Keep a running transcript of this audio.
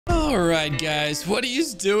All right, guys, what are you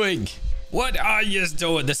doing? What are you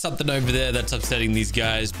doing? There's something over there that's upsetting these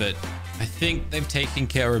guys, but I think they've taken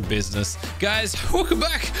care of business. Guys, welcome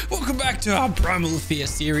back. Welcome back to our Primal Fear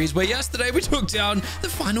series, where yesterday we took down the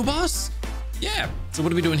final boss. Yeah, so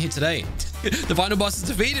what are we doing here today? The final boss is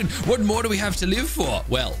defeated. What more do we have to live for?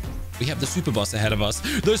 Well, we have the super boss ahead of us.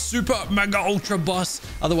 The super mega ultra boss,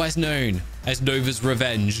 otherwise known as Nova's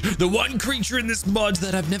Revenge. The one creature in this mod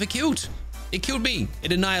that I've never killed. It killed me.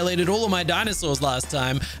 It annihilated all of my dinosaurs last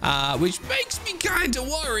time, which makes me kind of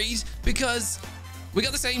worried because we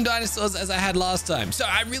got the same dinosaurs as I had last time. So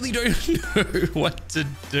I really don't know what to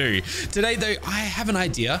do. Today, though, I have an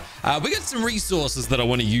idea. We got some resources that I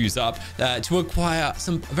want to use up to acquire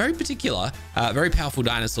some very particular, very powerful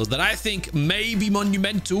dinosaurs that I think may be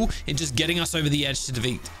monumental in just getting us over the edge to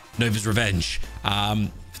defeat Nova's Revenge.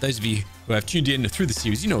 For those of you who have tuned in through the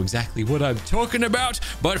series, you know exactly what I'm talking about.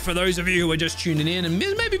 But for those of you who are just tuning in and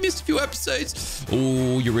maybe missed a few episodes,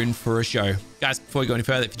 oh, you're in for a show. Guys, before we go any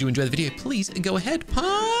further, if you do enjoy the video, please go ahead,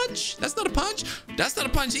 punch. That's not a punch. That's not a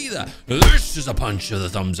punch either. This is a punch of the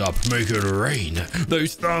thumbs up. Make it rain.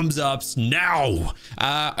 Those thumbs ups now.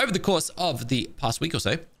 Over the course of the past week or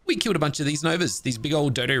so, we killed a bunch of these Novas, these big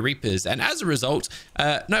old Dodo Reapers. And as a result,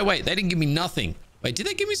 no, wait, they didn't give me nothing. Wait, did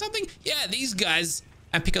they give me something? Yeah, these guys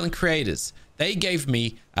and Pick on the Creators, they gave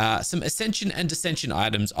me some Ascension and Descension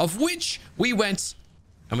items, of which we went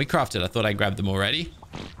and we crafted. I thought I grabbed them already.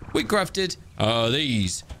 We crafted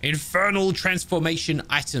these Infernal Transformation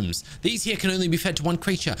items. These here can only be fed to one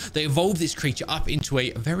creature. They evolve this creature up into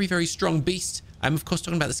a very, very strong beast. I'm, of course,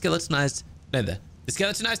 talking about the skeletonized... No, the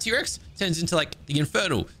skeletonized T-Rex turns into, like, the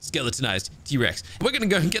Infernal skeletonized T-Rex. We're going to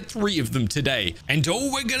go and get 3 of them today. And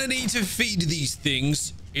all we're going to need to feed these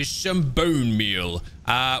things is some bone meal,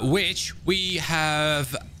 which we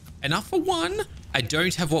have enough for 1. I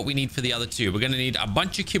don't have what we need for the other 2. We're going to need a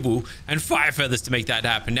bunch of kibble and fire feathers to make that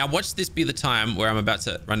happen. Now, watch this be the time where I'm about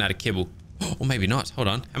to run out of kibble. Or maybe not. Hold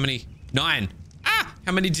on. How many? 9. Ah!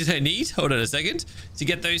 How many did I need? Hold on a second. To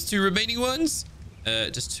get those 2 remaining ones?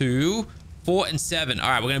 Just 2, 4, and 7. All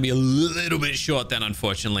right, we're going to be a little bit short then,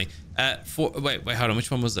 unfortunately. 4. Wait, hold on. Which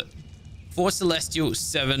one was it? 4 celestial,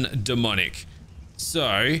 7 demonic.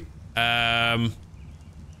 So, I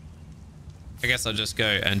guess I'll just go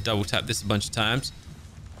and double tap this a bunch of times.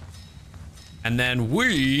 And then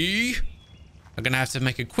we are going to have to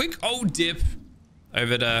make a quick old dip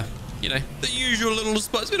over to, you know, the usual little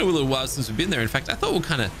spot. It's been a little while since we've been there. In fact, I thought we were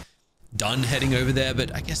kind of done heading over there,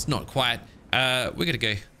 but I guess not quite. We're going to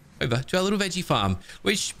go over to our little veggie farm,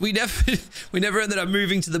 which we never ended up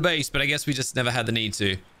moving to the base, but I guess we just never had the need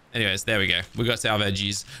to. Anyways, there we go. We got our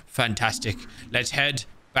veggies. Fantastic. Let's head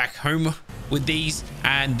back home with these.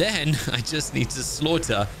 And then I just need to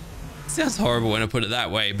slaughter. It sounds horrible when I put it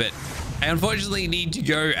that way, but I unfortunately need to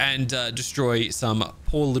go and destroy some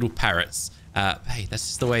poor little parrots. Hey, that's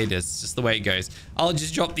just the way it is. It's just the way it goes. I'll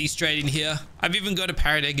just drop these straight in here. I've even got a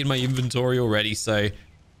parrot egg in my inventory already, so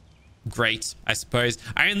great, I suppose.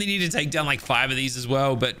 I only need to take down like 5 of these as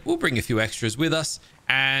well, but we'll bring a few extras with us.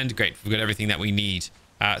 And great, we've got everything that we need.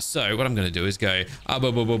 So what I'm going to do is go... All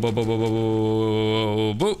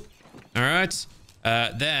right.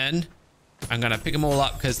 Then I'm going to pick them all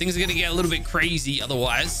up because things are going to get a little bit crazy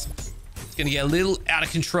otherwise. It's going to get a little out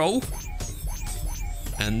of control.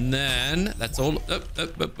 And then that's all...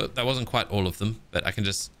 that wasn't quite all of them, but I can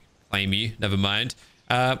just claim you. Never mind.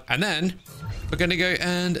 And then we're going to go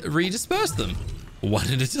and redisperse them one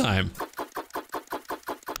at a time.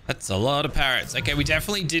 That's a lot of parrots. Okay, we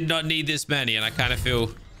definitely did not need this many, and I kind of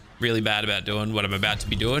feel really bad about doing what I'm about to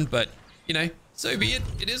be doing, but, you know, so be it.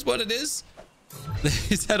 It is what it is.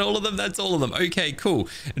 Is that all of them? That's all of them. Okay, cool.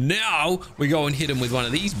 Now we go and hit them with one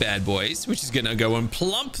of these bad boys, which is going to go and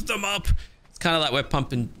plump them up. It's kind of like we're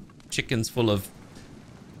pumping chickens full of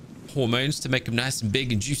hormones to make them nice and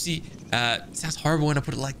big and juicy. It sounds horrible when I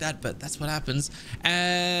put it like that, but that's what happens.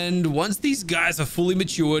 And once these guys are fully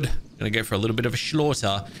matured, I'm gonna go for a little bit of a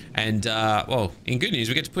slaughter. And well, in good news,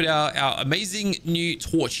 we get to put our amazing new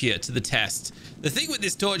torch here to the test. The thing with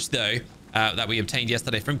this torch, though, that we obtained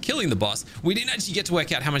yesterday from killing the boss, we didn't actually get to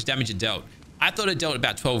work out how much damage it dealt. I thought it dealt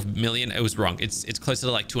about 12 million. It was wrong. It's closer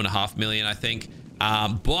to like 2.5 million, I think.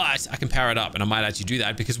 But I can power it up, and I might actually do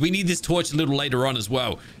that because we need this torch a little later on as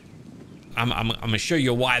well. I'm gonna show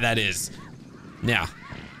you why that is. Now,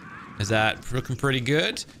 is that looking pretty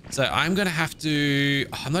good? So I'm gonna have to...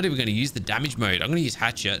 Oh, I'm not even gonna use the damage mode. I'm gonna use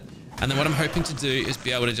hatchet. And then what I'm hoping to do is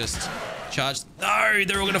be able to just charge... No,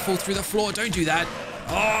 they're all gonna fall through the floor. Don't do that.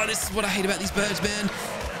 Oh, this is what I hate about these birds, man.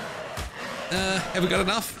 Have we got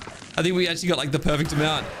enough? I think we actually got like the perfect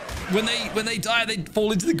amount. when they die, they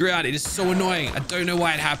fall into the ground. It is so annoying. I don't know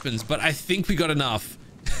why it happens, but I think we got enough.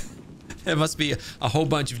 There must be a whole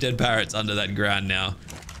bunch of dead parrots under that ground now,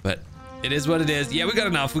 but it is what it is. Yeah, we got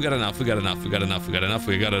enough. We got enough. We got enough. We got enough. We got enough.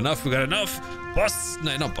 We got enough. We got enough. Boss.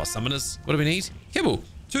 No, not boss summoners. What do we need? Kibble.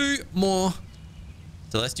 2 more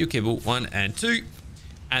celestial kibble. 1 and 2.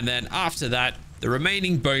 And then after that, the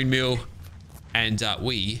remaining bone meal. And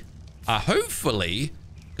we are hopefully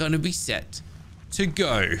going to be set to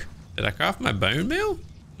go. Did I craft my bone meal?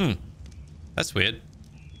 That's weird.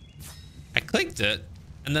 I clicked it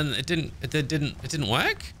and then it didn't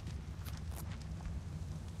work.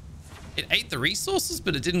 It ate the resources,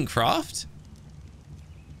 but it didn't craft.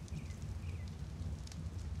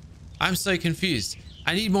 I'm so confused.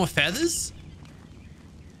 I need more feathers?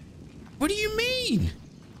 What do you mean?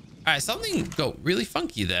 All right, something got really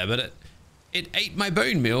funky there, but it ate my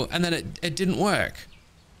bone meal and then it didn't work.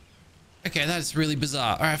 Okay, that's really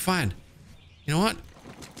bizarre. All right, fine. You know what?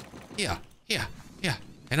 Here.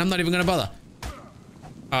 And I'm not even gonna bother.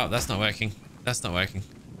 Oh, that's not working. That's not working.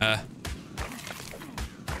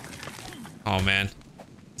 Oh man,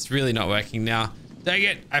 it's really not working now. Dang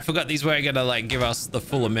it, I forgot these were gonna like give us the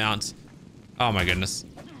full amount. Oh my goodness.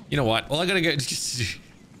 You know what? Well, I gotta go.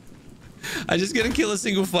 I just gotta kill a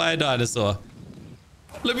single fire dinosaur.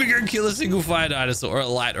 Let me go kill a single fire dinosaur, or a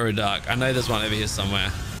light or a dark. I know there's one over here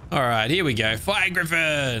somewhere. All right, here we go. Fire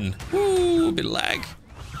griffin. Woo, a bit of lag.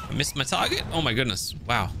 I missed my target. Oh my goodness.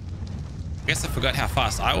 Wow. I guess I forgot how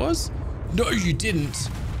fast I was. No, you didn't.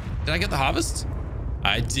 Did I get the harvest?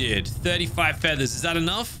 I did. 35 feathers. Is that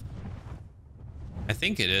enough? I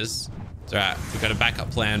think it is. It's all right. We've got a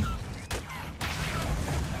backup plan.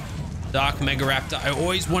 Dark Megaraptor. I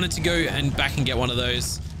always wanted to go and back and get one of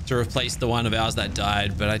those to replace the one of ours that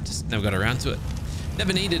died, but I just never got around to it.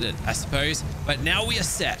 Never needed it, I suppose. But now we are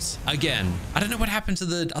set again. I don't know what happened to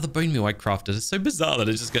the other bone meal I crafted. It's so bizarre that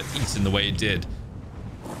it just got eaten the way it did.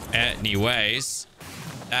 Anyways,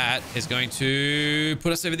 that is going to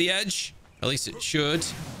put us over the edge. At least it should.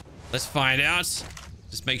 Let's find out.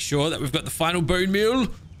 Just make sure that we've got the final bone meal.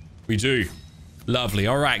 We do. Lovely.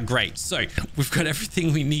 All right, great. So we've got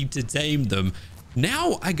everything we need to tame them.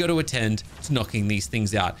 Now I got to attend to knocking these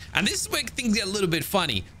things out. And this is where things get a little bit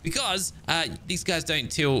funny because these guys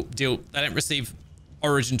don't they don't receive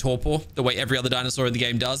origin torpor the way every other dinosaur in the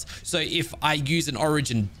game does. So if I use an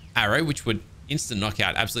origin arrow, which would instant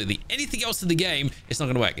knockout absolutely anything else in the game, it's not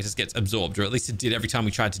going to work. It just gets absorbed, or at least it did every time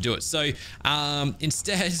we tried to do it. So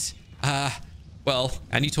instead, well,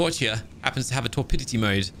 our new torch here happens to have a torpidity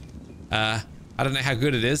mode. I don't know how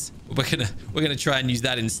good it is, but we're gonna try and use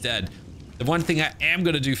that instead. The one thing I am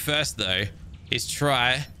gonna do first though is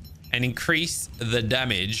try and increase the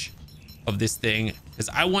damage of this thing, because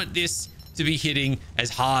I want this to be hitting as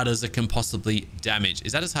hard as it can possibly damage.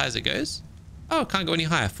 Is that as high as it goes? Oh, it can't go any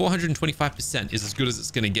higher. 425% is as good as it's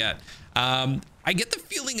gonna get. I get the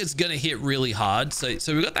feeling it's gonna hit really hard, so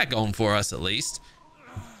we got that going for us at least.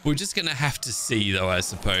 We're just gonna have to see though, I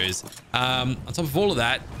suppose. On top of all of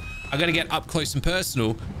that, I gotta get up close and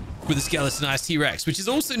personal with a skeletonized T-Rex, which is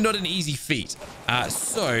also not an easy feat.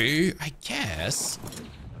 So I guess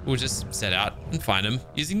we'll just set out and find him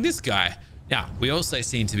using this guy. Now, we also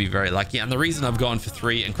seem to be very lucky, and the reason I've gone for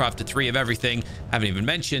 3 and crafted 3 of everything, I haven't even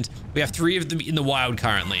mentioned, we have 3 of them in the wild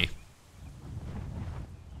currently.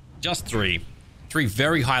 Just 3. 3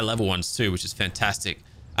 very high level ones too, which is fantastic.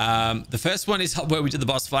 The first one is where we did the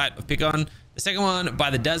boss fight of Picon. The second one by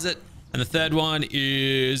the desert, and the third one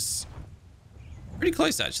is pretty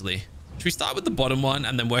close actually. Should we start with the bottom one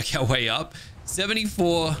and then work our way up?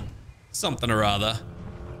 74 something or other.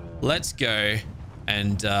 Let's go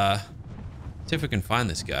and see if we can find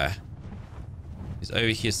this guy. He's over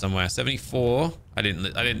here somewhere. 74. I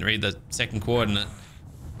didn't read the second coordinate.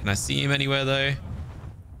 Can I see him anywhere though?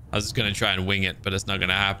 I was just gonna try and wing it, but it's not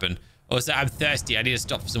gonna happen. Oh, so I'm thirsty. I need to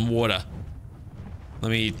stop for some water.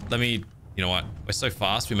 Let me, you know what? We're so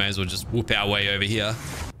fast, we may as well just whoop our way over here.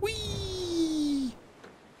 Whee!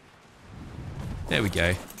 There we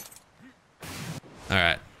go. All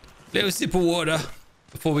right. Little sip of water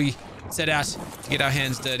before we set out to get our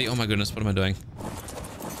hands dirty. Oh my goodness, what am I doing?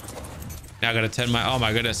 Now I gotta turn my, oh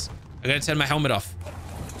my goodness. I gotta turn my helmet off.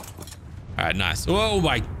 All right, nice. Oh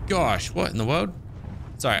my gosh, what in the world?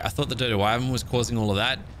 Sorry, I thought the Dodo Wyvern was causing all of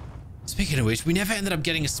that. Speaking of which, we never ended up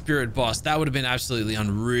getting a spirit boss. That would have been absolutely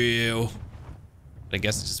unreal. But I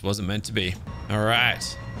guess it just wasn't meant to be. All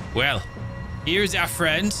right. Well, here's our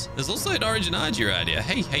friend. There's also an Origin RG right here.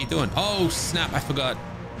 Hey, how you doing? Oh, snap. I forgot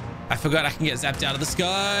I can get zapped out of the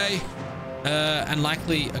sky. And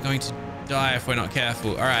likely are going to die if we're not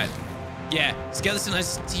careful. All right. Yeah, Skeleton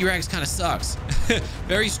as T-Rex kind of sucks.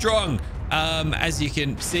 Very strong. As you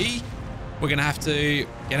can see, we're going to have to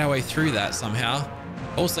get our way through that somehow.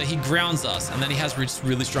 Also, he grounds us, and then he has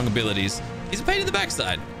really strong abilities. He's a pain in the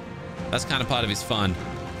backside. That's kind of part of his fun.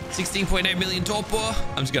 16.8 million torpor.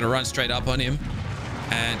 I'm just going to run straight up on him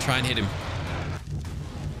and try and hit him.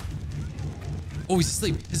 Oh, he's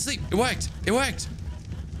asleep. He's asleep. It worked. It worked.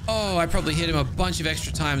 Oh, I probably hit him a bunch of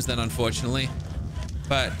extra times then, unfortunately.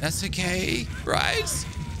 But that's okay, right?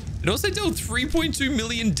 It also dealt 3.2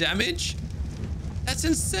 million damage. That's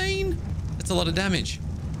insane. That's a lot of damage.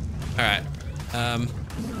 All right.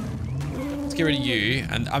 Let's get rid of you.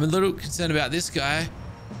 And I'm a little concerned about this guy.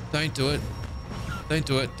 Don't do it. Don't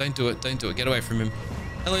do it. Don't do it. Don't do it. Get away from him.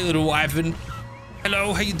 Hello, little wyvern.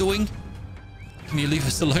 Hello, how you doing? Can you leave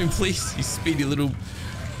us alone, please? You speedy little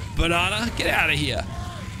banana. Get out of here.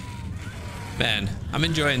 Man, I'm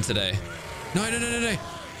enjoying today. No, no, no, no, no.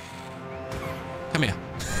 Come here.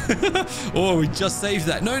 Oh, we just saved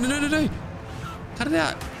that. No, no, no, no, no. Cut it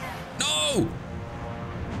out. No.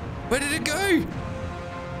 Where did it go?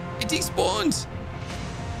 It despawned.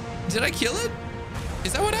 Did I kill it?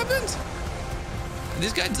 Is that what happened?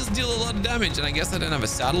 This guy does deal a lot of damage, and I guess I don't have a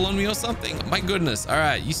saddle on me or something. My goodness. All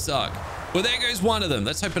right, you suck. Well, there goes one of them.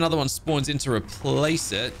 Let's hope another one spawns in to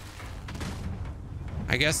replace it.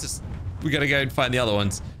 I guess we got to go and find the other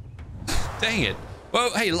ones. Dang it. Well,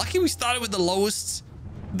 hey, lucky we started with the lowest,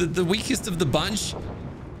 the weakest of the bunch.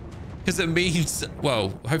 Because it means,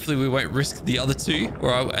 well, hopefully we won't risk the other two.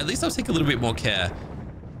 Or at least I'll take a little bit more care.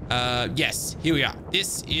 Yes, here we are.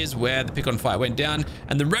 This is where the pick on fire went down.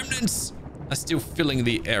 And the remnants are still filling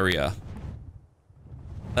the area.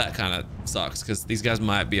 That kind of sucks because these guys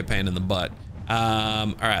might be a pain in the butt.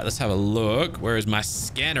 All right, let's have a look. Where is my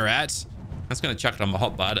scanner at? I'm just going to chuck it on my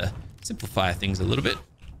hotbar to simplify things a little bit.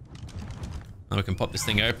 And we can pop this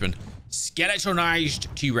thing open. Skeletonized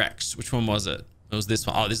T-Rex. Which one was it? It was this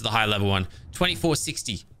one. Oh, this is the high level one.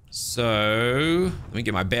 2460. So let me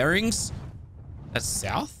get my bearings. That's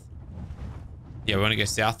south. Yeah, we want to go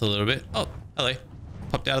south a little bit. Oh, hello.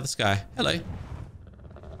 Popped out of the sky. Hello.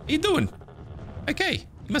 How you doing? Okay.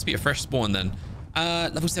 He must be a fresh spawn then.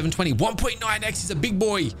 Level 720. 1.9x. He's a big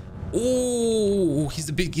boy. Oh, he's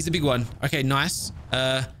a big one. Okay, nice.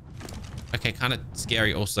 Okay, kind of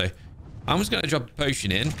scary also. I'm just going to drop a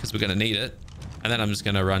potion in because we're going to need it. And then I'm just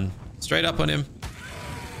going to run straight up on him.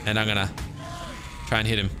 And I'm going to try and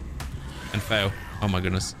hit him and fail. Oh my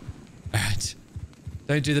goodness. All right.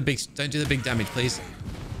 Don't do the big damage, please.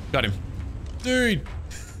 Got him. Dude.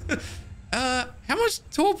 How much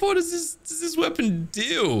torpor does this weapon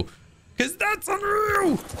deal? Because that's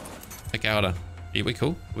unreal. Okay, hold on. Are we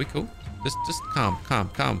cool? Are we cool? Just calm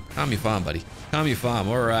your farm, buddy. Calm your farm.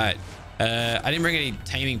 All right. I didn't bring any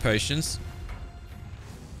taming potions.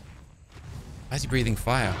 Why is he breathing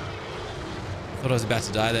fire? Thought I was about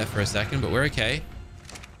to die there for a second, but we're okay.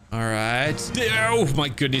 All right. Oh my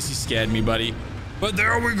goodness, he scared me, buddy. But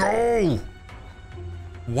there we go.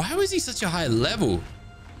 Why was he such a high level?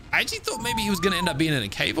 I actually thought maybe he was going to end up being in a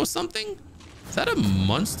cave or something. Is that a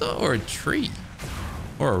monster or a tree?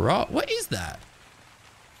 Or a rock? What is that?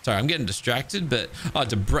 Sorry, I'm getting distracted, but... Oh,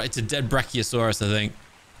 it's a dead Brachiosaurus, I think.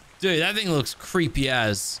 Dude, that thing looks creepy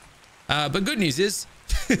as. But good news is...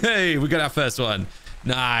 hey, we got our first one.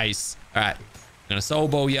 Nice. All right. I'm going to soul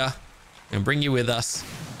ball you. I'm going to bring you with us.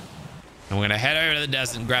 And we're going to head over to the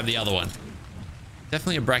desert and grab the other one.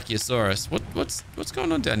 Definitely a Brachiosaurus. What's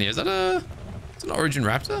going on down here? Is that it's an origin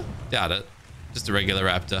raptor? Doubt it. Just a regular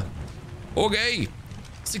raptor. Okay.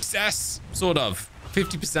 Success. Sort of.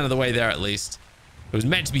 50% of the way there at least. It was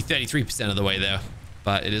meant to be 33% of the way there.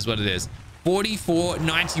 But it is what it is.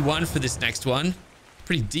 44.91 for this next one.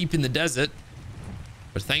 Pretty deep in the desert.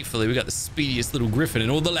 But thankfully we got the speediest little griffin in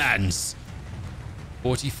all the lands.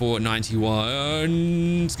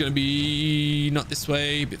 44.91. It's going to be not this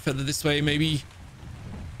way. A bit further this way maybe.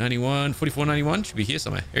 91. 44.91. Should be here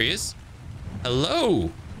somewhere. Here he is. Hello.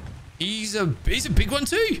 He's a big one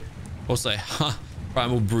too. Also,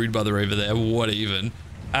 primal brood brother over there. What even?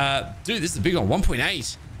 Dude, this is a big one.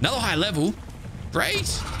 1.8. Another high level.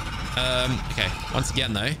 Great. Okay. Once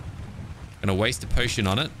again though, I'm gonna waste a potion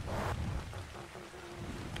on it.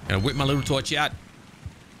 Gonna whip my little torch out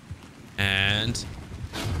and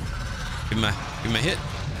give him a hit.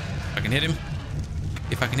 If I can hit him.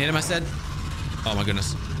 If I can hit him, I said. Oh my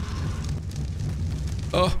goodness.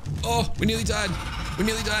 Oh, we nearly died. We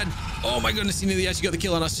nearly died. Oh my goodness, he nearly actually got the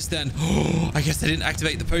kill on us just then. Oh, I guess I didn't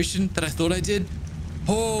activate the potion that I thought I did.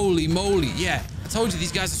 Holy moly. Yeah, I told you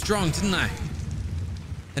these guys are strong, didn't I?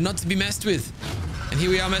 They're not to be messed with. And here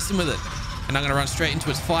we are messing with it. And I'm going to run straight into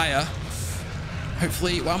its fire.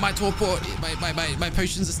 Hopefully, while my teleport, my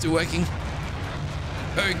potions are still working.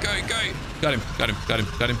 Go, go, go. Got him, got him, got him,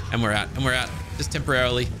 got him. And we're out, and we're out. Just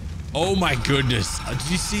temporarily. Oh my goodness.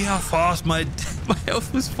 Did you see how fast my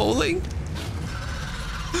health was falling?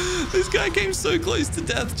 This guy came so close to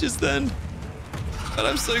death just then. But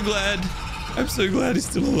I'm so glad. I'm so glad he's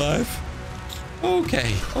still alive.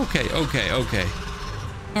 Okay, okay, okay, okay.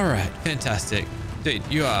 All right, fantastic. Dude,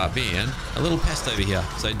 you are being a little pest over here,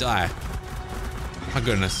 so die. My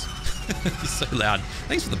goodness. He's so loud.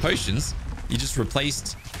 Thanks for the potions. You just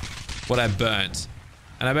replaced what I burnt.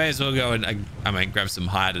 And I may as well go and, I mean, grab some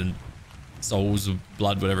hide and souls or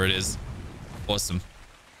blood, whatever it is. Awesome.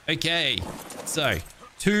 Okay, so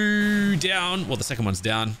 2 down. Well, the second one's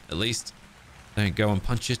down, at least. Don't go and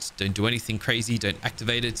punch it. Don't do anything crazy. Don't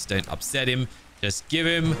activate it. Don't upset him. Just give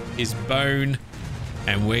him his bone.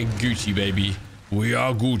 And we're Gucci, baby. We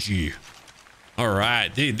are Gucci. All right.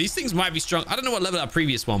 Dude, these things might be strong. I don't know what level our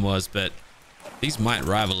previous one was, but these might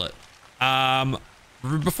rival it.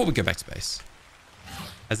 Before we go back to base.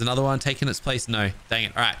 Has another one taken its place? No. Dang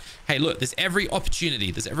it. All right. Hey, look. There's every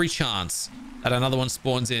opportunity. There's every chance that another one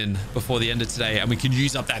spawns in before the end of today. And we can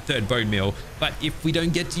use up that 3rd bone meal. But if we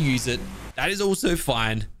don't get to use it, that is also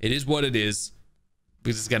fine. It is what it is.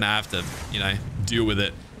 We're just going to have to, you know, deal with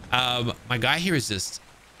it. My guy here is just...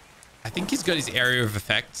 I think he's got his area of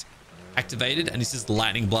effect activated. And he's just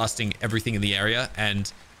lightning blasting everything in the area.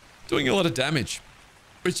 And doing a lot of damage.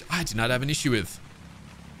 Which I do not have an issue with.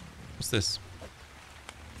 What's this?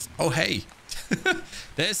 Oh, hey.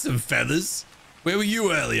 There's some feathers. Where were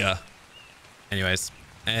you earlier? Anyways.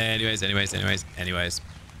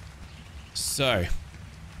 So...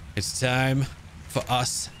 it's time for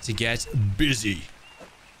us to get busy.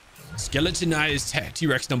 Skeletonized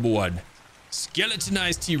T-Rex number 1.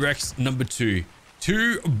 Skeletonized T-Rex number 2.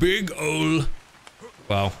 2 big old...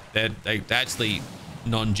 Well, they're actually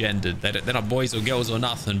non-gendered. They're not boys or girls or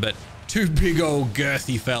nothing, but 2 big old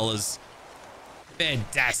girthy fellas.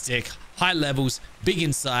 Fantastic. High levels, big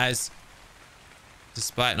in size.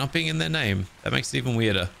 Despite not being in their name. That makes it even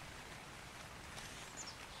weirder.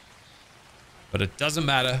 But it doesn't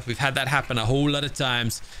matter. We've had that happen a whole lot of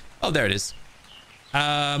times. Oh, there it is.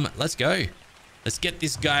 Let's go. Let's get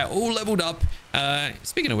this guy all leveled up.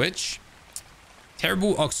 Speaking of which,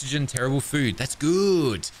 terrible oxygen, terrible food. That's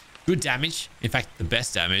good. Good damage. In fact, the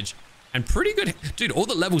best damage. And pretty good. Dude, all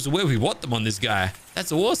the levels are where we want them on this guy.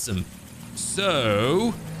 That's awesome.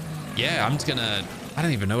 So, yeah, I'm just gonna... I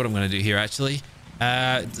don't even know what I'm gonna do here, actually.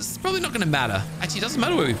 It's probably not gonna matter. Actually, it doesn't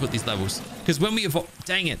matter where we put these levels. Because when we evolve...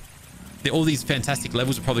 Dang it. All these fantastic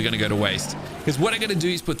levels are probably going to go to waste, because what I'm going to do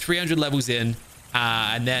is put 300 levels in,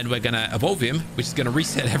 and then we're going to evolve him, which is going to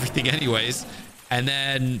reset everything anyways. And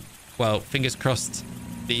then, well, fingers crossed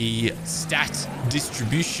the stat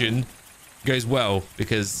distribution goes well,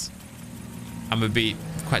 because I'm going to be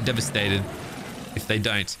quite devastated if they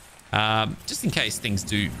don't. Just in case things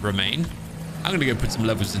do remain, I'm going to go put some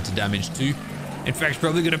levels into damage too. In fact,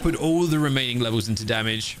 probably going to put all the remaining levels into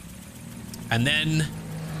damage, and then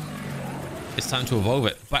it's time to evolve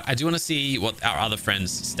it. But I do want to see what our other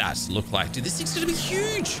friends' stats look like. Dude, this thing's going to be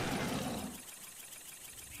huge.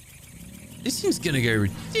 This thing's going to go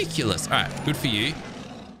ridiculous. All right, good for you.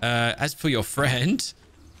 As for your friend,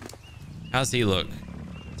 how's he look?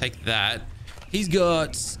 Take that. He's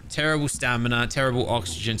got terrible stamina, terrible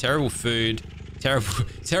oxygen, terrible food,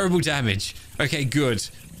 terrible damage. Okay, good.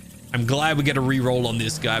 I'm glad we get a reroll on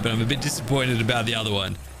this guy, but I'm a bit disappointed about the other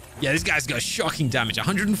one. Yeah, this guy's got shocking damage.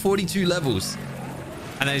 142 levels.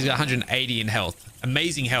 And then he's got 180 in health.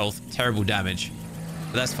 Amazing health, terrible damage.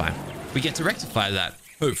 But that's fine. We get to rectify that,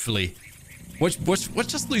 hopefully. Watch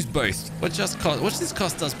just lose both. Watch this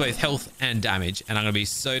cost us both health and damage. And I'm going to be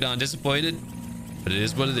so darn disappointed. But it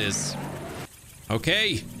is what it is.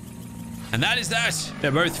 Okay. And that is that.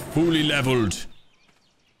 They're both fully leveled.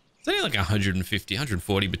 It's only like 150,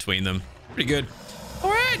 140 between them. Pretty good. All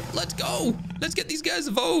right, let's go. Let's get these guys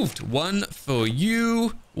evolved. 1 for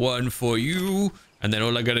you, 1 for you. And then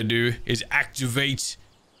all I got to do is activate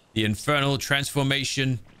the infernal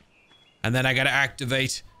transformation. And then I got to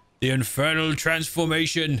activate the infernal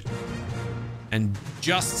transformation. And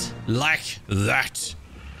just like that,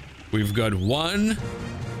 we've got 1.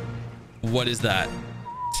 What is that?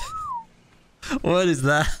 What is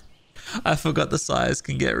that? I forgot the size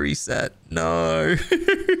can get reset. No.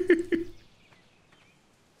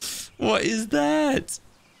 What is that?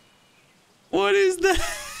 What is that?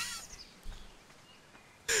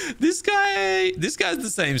 This guy's the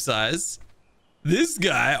same size. This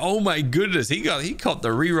guy, oh my goodness, he copped the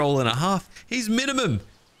reroll and a half. He's minimum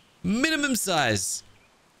size.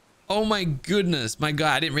 Oh my goodness. My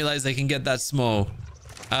God, I didn't realize they can get that small.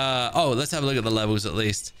 Oh, let's have a look at the levels at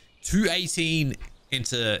least. 218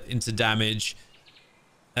 into damage,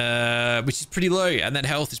 which is pretty low, and then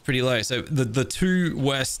health is pretty low. So the two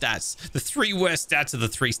worst stats, the three worst stats are the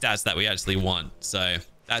three stats that we actually want. So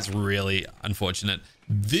that's really unfortunate.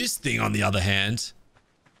 This thing, on the other hand,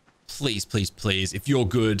 please, please, please, if you're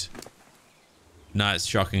good. No, it's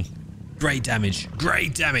shocking. Great damage.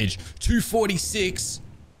 Great damage. 246.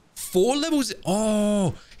 4 levels.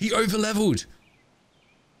 Oh, he over leveled.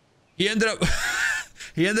 He ended up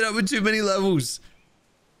he ended up with too many levels.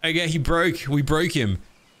 Okay, we broke him.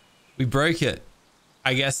 We broke it.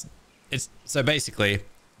 I guess it's so basically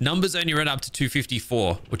numbers only run up to 254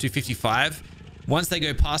 or 255. Once they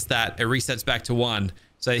go past that, it resets back to 1.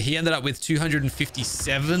 So he ended up with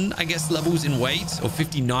 257, I guess, levels in weight, or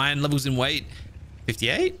 59 levels in weight.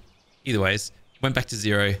 58? Either ways, went back to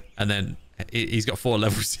 0, and then he's got 4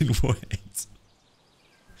 levels in weight.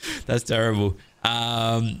 That's terrible.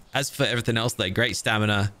 As for everything else, like great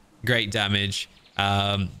stamina, great damage.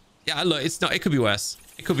 Yeah, look, it's not, it could be worse.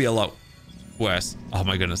 It could be a lot worse. Oh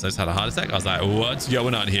my goodness, I just had a heart attack. I was like, what's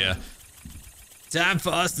going on here? Time for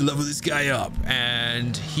us to level this guy up.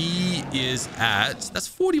 And he is at, that's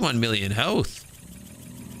 41 million health.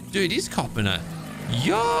 Dude, he's copping it.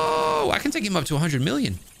 Yo, I can take him up to 100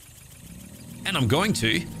 million. And I'm going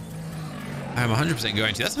to. I'm 100%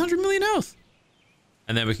 going to. That's 100 million health.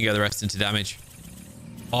 And then we can go the rest into damage.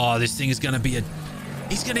 Oh, this thing is going to be a...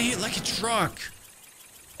 He's going to hit like a truck.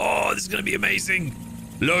 Oh, this is going to be amazing.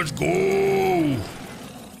 Let's go.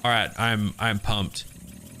 All right, I'm pumped.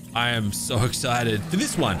 I am so excited for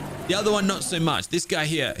this one. The other one, not so much. This guy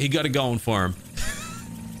here, he got it going for him.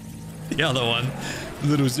 The other one,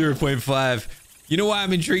 little 0.5. You know why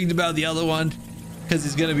I'm intrigued about the other one? Because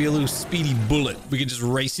it's going to be a little speedy bullet. We can just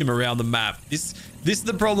race him around the map. This is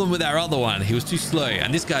the problem with our other one. He was too slow.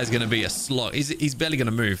 And this guy's going to be a slog. He's barely going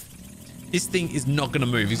to move. This thing is not going to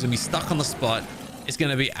move. He's going to be stuck on the spot. It's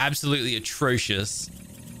going to be absolutely atrocious.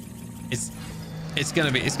 It's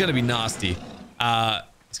going to be nasty.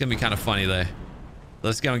 It's going to be kind of funny though.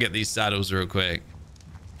 Let's go and get these saddles real quick.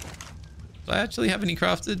 Do I actually have any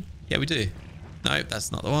crafted? Yeah, we do. Nope,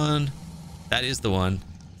 that's not the one. That is the one.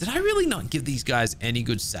 Did I really not give these guys any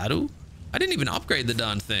good saddle? I didn't even upgrade the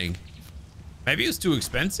darn thing. Maybe it was too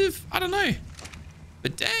expensive? I don't know.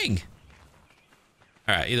 But dang.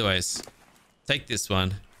 All right, either ways. Take this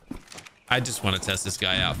one. I just want to test this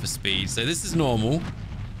guy out for speed. So this is normal.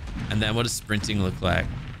 And then what does sprinting look like?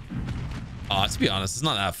 Oh, to be honest, it's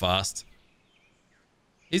not that fast.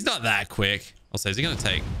 He's not that quick. Also, is he going to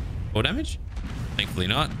take more damage? Thankfully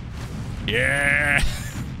not. Yeah.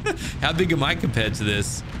 How big am I compared to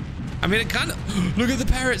this? I mean, it kind of... Look at the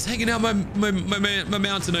parrots hanging out my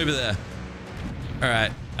mountain over there. All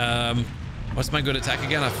right. What's my good attack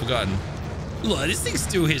again? I've forgotten. Look, this thing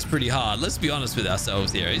still hits pretty hard. Let's be honest with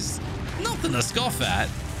ourselves here. It's nothing to scoff at.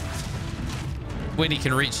 When he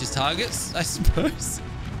can reach his targets, I suppose.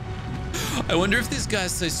 I wonder if this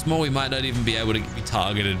guy's so small, he might not even be able to be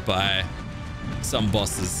targeted by some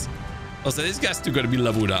bosses. Also, this guy's still got to be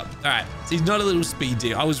leveled up. All right, so he's not a little speed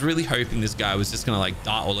deer. I was really hoping this guy was just going to like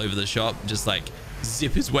dart all over the shop and just like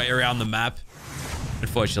zip his way around the map.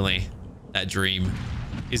 Unfortunately, that dream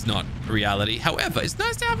is not reality. However, it's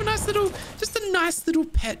nice to have a nice little, just a nice little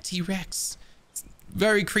pet T-Rex.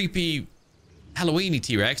 Very creepy Halloween-y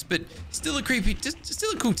T-Rex, but still a creepy, just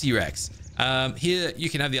still a cool T-Rex. Here you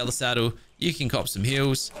can have the other saddle. You can cop some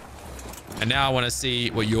heals. And now I want to see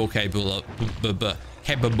what you're capable of.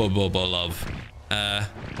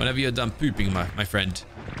 Whenever you're done pooping, my friend.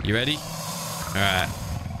 You ready? All right,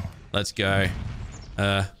 let's go.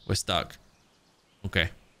 We're stuck. Okay,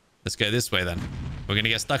 let's go this way then. We're gonna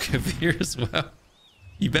get stuck over here as well.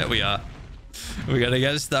 You bet we are. We're gonna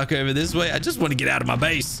get stuck over this way. I just want to get out of my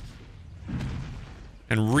base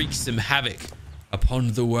and wreak some havoc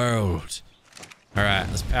upon the world. All right,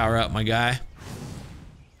 let's power up, my guy,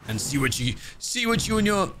 and see what you and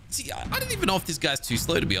your... See, I don't even know if this guy's too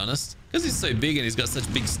slow, to be honest, because he's so big and he's got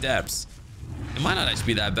such big steps. It might not actually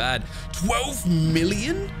be that bad. 12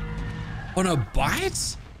 million on a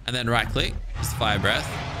bite? And then right click, just fire breath,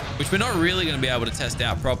 which we're not really going to be able to test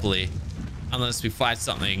out properly unless we fight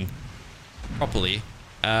something properly.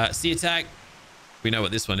 Sea attack. We know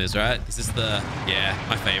what this one is, right? Is this the... Yeah,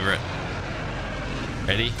 my favorite.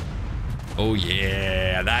 Ready? Oh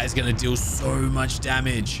yeah, that is going to deal so much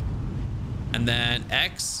damage. And then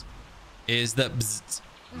X is the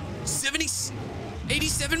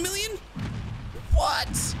 87 million?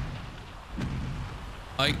 What?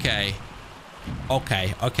 Okay,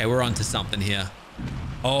 we're on to something here.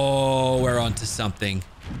 Oh, we're on to something.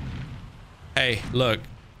 Hey, look.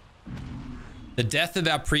 The death of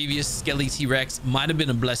our previous Skelly T-Rex might have been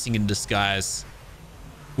a blessing in disguise.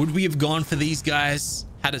 Would we have gone for these guys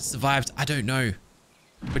had it survived? I don't know.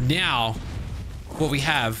 But now, what we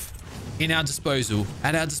have at our disposal,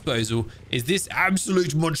 is this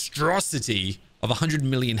absolute monstrosity of 100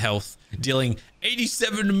 million health, dealing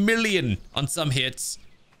 87 million on some hits,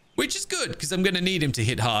 which is good because I'm going to need him to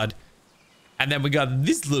hit hard. And then we got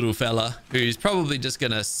this little fella who's probably just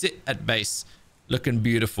going to sit at base looking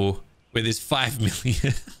beautiful with his 5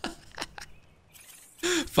 million.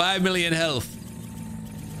 5 million health.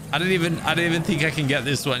 I don't even think I can get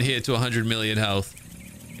this one here to 100 million health.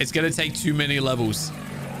 It's going to take too many levels.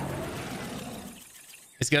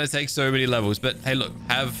 It's going to take so many levels. But hey, look,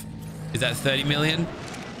 is that 30 million?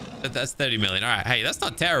 That's 30 million. All right. Hey, that's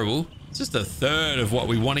not terrible. It's just a third of what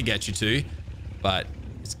we want to get you to. But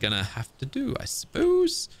it's going to have to do, I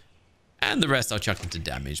suppose. And the rest I'll chuck into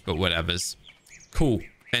damage, but whatever's. Cool.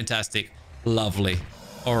 Fantastic. Lovely.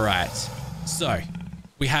 All right. So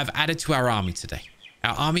we have added to our army today.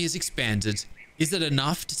 Our army is expanded. Is it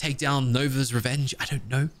enough to take down Nova's revenge? I don't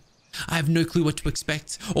know. I have no clue what to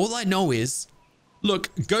expect. All I know is, look,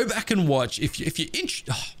 go back and watch. If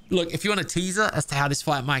you want a teaser as to how this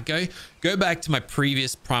fight might go back to my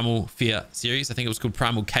previous Primal Fear series. I think it was called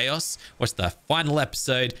Primal Chaos. Watch the final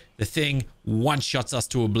episode. The thing one-shots us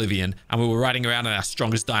to oblivion, and we were riding around on our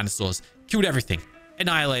strongest dinosaurs. Killed everything.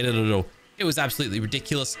 Annihilated it all. It was absolutely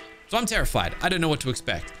ridiculous. So I'm terrified. I don't know what to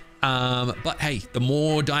expect. But hey, the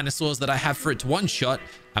more dinosaurs that I have for it to one-shot,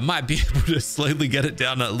 I might be able to slowly get it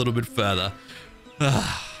down a little bit further.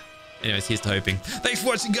 Anyways, here's to hoping. Thanks for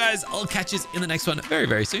watching, guys. I'll catch you in the next one very,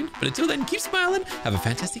 very soon. But until then, keep smiling. Have a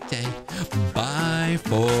fantastic day. Bye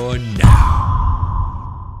for now.